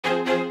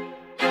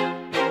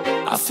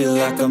I feel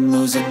like I'm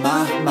losing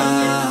my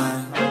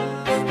mind.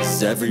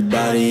 Is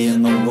everybody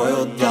in the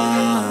world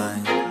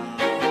blind?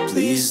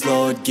 Please,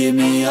 Lord, give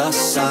me a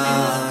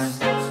sign,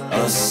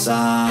 a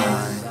sign.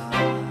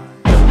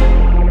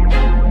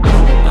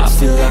 I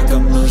feel like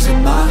I'm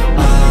losing my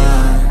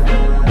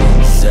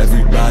mind. Is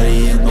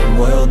everybody in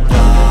the world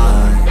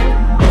blind?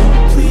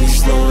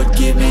 Please, Lord,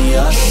 give me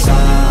a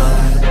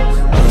sign,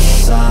 a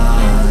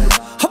sign.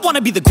 I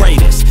wanna be the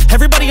greatest.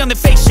 Everybody on the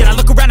fake shit. I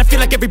look around and feel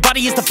like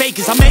everybody is the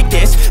fakest. I make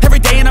this every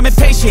day and I'm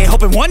impatient,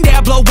 hoping one day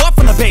I blow up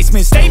from the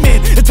basement.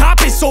 Statement, the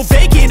top is so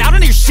vacant. I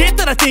don't hear shit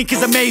that I think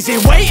is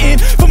amazing. Waiting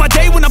for my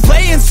day when I'm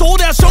playing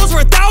sold out shows for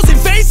 1,000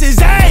 faces.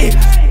 Hey,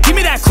 give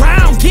me that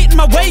crown, get in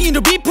my way and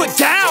to be put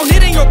down.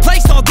 It ain't your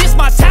place, all this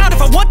my town.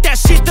 If I want that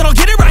shit, then I'll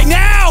get it right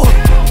now.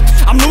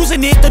 I'm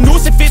losing it, the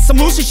noose it fits. I'm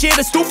losing shit,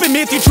 a stupid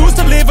myth. You choose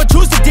to live or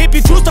choose to dip.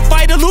 You choose to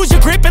fight or lose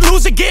your grip and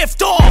lose a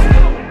gift.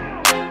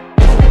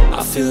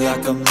 I feel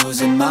like I'm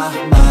losing my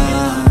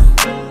mind.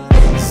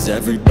 Is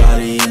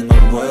everybody in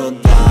the world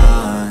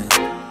blind?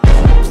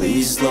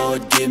 Please,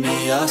 Lord, give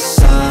me a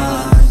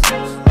sign,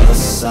 a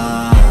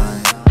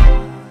sign.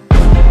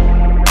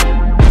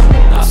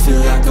 I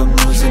feel like I'm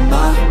losing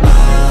my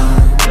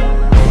mind.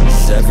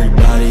 Is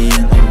everybody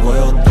in the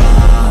world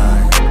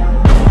blind?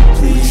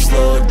 Please,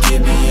 Lord,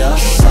 give me a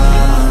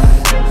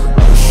sign,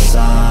 a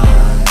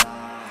sign.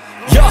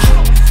 Yeah.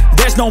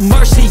 There's no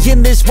mercy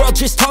in this world,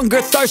 just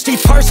hunger-thirsty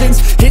persons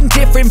in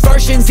different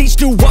versions. Each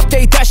new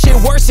update, that shit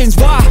worsens.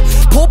 Why?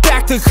 Pull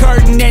back the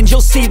curtain and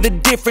you'll see the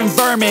different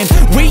vermin.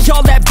 We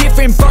all have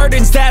different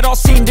burdens that all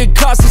seem to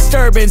cause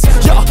disturbance.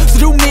 Yo, so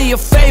do me a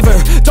favor,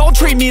 don't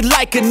treat me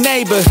like a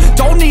neighbor.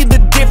 Don't need the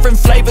different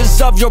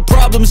flavors of your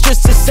problems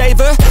just to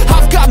savor.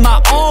 I've got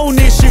my own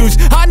issues,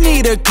 I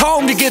need a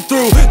comb to get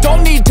through.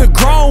 Don't need to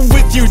groan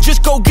with you,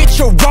 just go get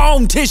your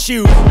own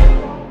tissue.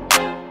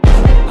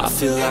 I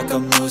feel like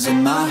I'm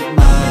losing my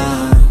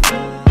mind.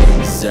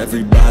 Is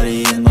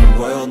everybody in the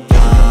world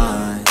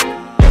blind?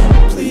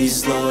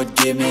 Please, Lord,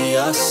 give me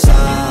a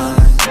sign,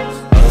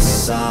 a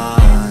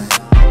sign.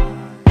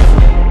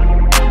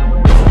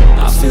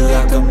 I feel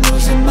like I'm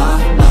losing my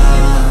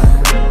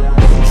mind.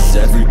 Is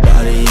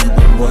everybody in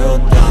the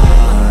world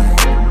blind?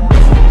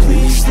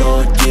 Please,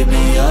 Lord, give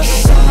me a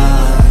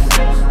sign,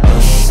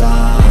 a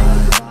sign.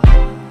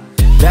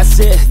 That's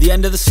it, the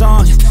end of the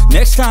song.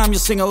 Next time you'll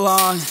sing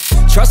along.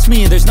 Trust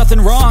me, there's nothing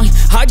wrong.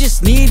 I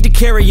just need to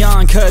carry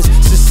on, cause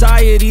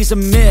society's a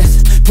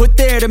myth put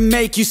there to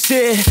make you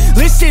sit.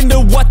 Listen to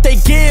what they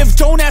give.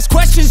 Don't ask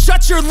questions,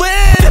 shut your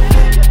lid.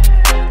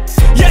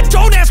 Yeah,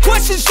 don't ask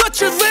questions, shut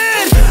your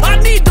lid. I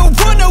need to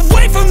run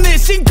away from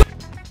this and go.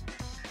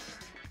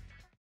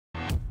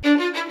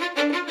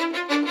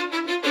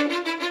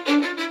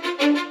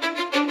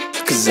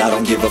 Cause I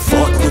don't give a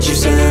fuck what you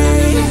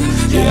say.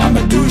 Yeah,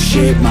 I'ma do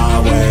shit my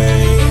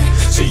way.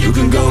 So you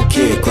can go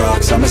kick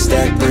rocks, I'ma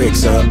stack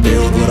bricks up,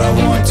 build what I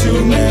want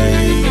to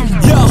make.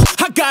 Yo,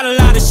 I got a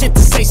lot of shit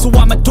to say, so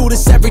I'ma do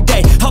this every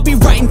day. I'll be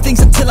writing things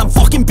until I'm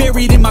fucking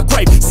buried in my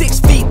grave. 6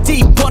 feet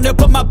deep under,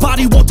 but my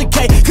body won't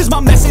decay. Cause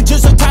my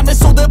messages are timeless,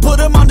 so they'll put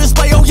them on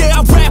display. Oh yeah,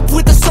 I rap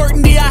with a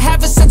certainty, I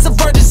have a sense of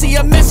urgency.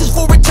 A message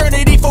for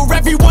eternity, for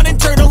everyone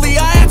internally.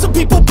 I had some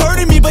people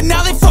burning me, but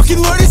now they fucking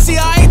learn to see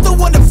I ain't the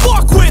one to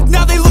fuck with.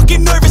 Now they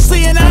looking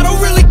nervously, and I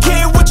don't really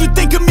care what you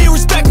think of me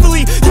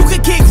respectfully. You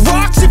can kick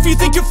rocks if you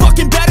think you're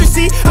fucking better,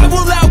 see. I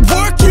will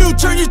outwork you,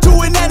 turn you to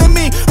an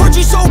enemy. Hurt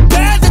you so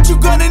bad that you're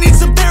gonna need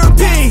some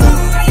therapy.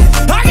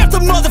 I got the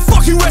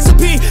motherfucking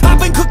recipe. I've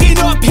been cooking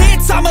up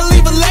hits, I'ma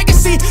leave a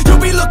legacy. You'll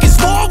be looking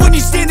small when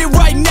you're standing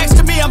right next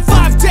to me. I'm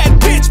 5'10",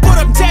 bitch, but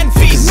I'm 10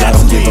 feet. Cause I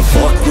don't give a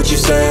fuck what you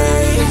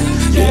say.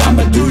 Yeah,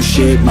 I'ma do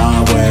shit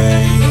my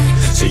way.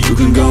 So you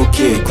can go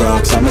kick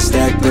rocks, I'ma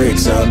stack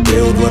bricks up,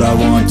 build what I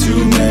want to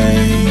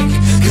make.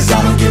 Cause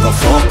I don't give a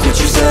fuck what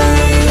you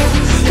say.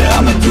 Yeah,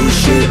 I'ma do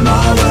shit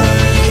my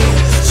way.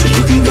 So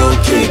you can go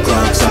kick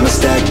rocks, I'ma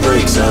stack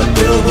bricks up,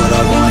 build what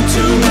I want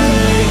to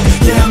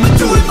make. Yeah, I'ma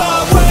do it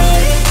my way.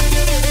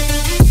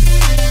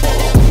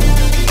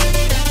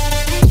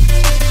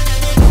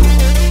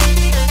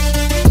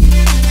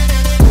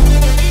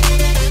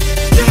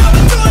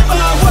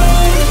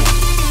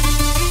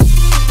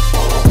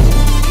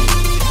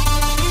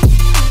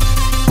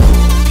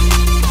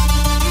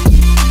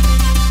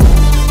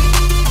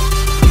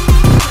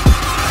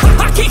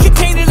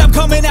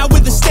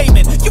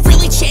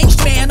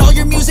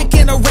 Music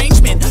and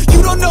arrangement.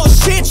 You don't know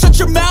shit, shut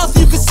your mouth,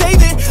 you can save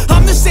it.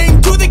 I'm the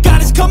same dude that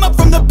got his come up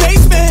from the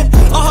basement.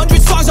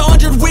 100 songs,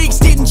 100 weeks,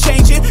 didn't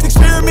change it.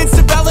 Experiments,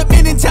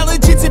 development,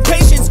 intelligence, and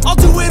patience. I'll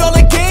do it all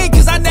again,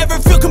 cause I never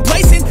feel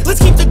complacent.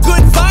 Let's keep the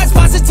good vibes,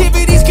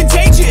 positivity's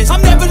contagious.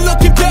 I'm never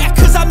looking back,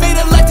 cause I made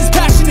a life that's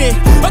passionate.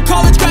 A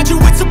college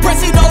graduate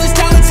suppressing all his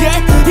talents, yeah.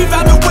 He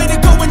found a way to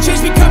go and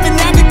change, become an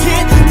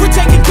advocate. For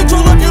taking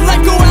control of your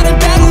life, go out and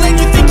battle. And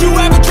you think you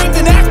have a dream,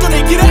 then act on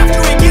it. Get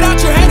after it, get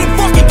out your head and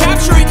fucking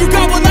capture it. You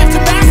got one life to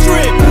master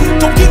it.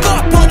 Don't give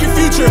up on your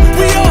future.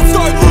 We all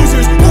start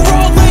losers. We're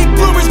all late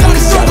bloomers. Gotta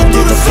struggle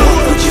through the floor.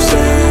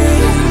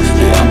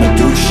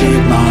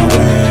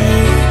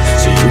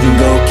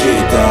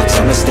 rocks,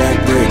 I'ma stack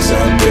bricks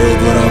up, build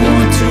what I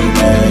want to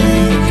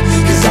make.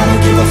 Cause I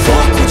don't give a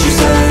fuck what you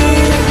say,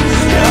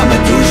 yeah, I'ma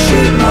do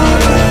shit my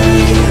way.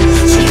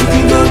 So you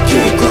can go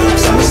kick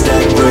rocks, I'ma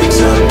stack bricks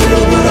up,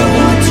 build what I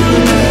want to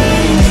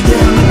make.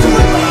 Yeah, I'ma do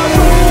it my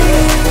way.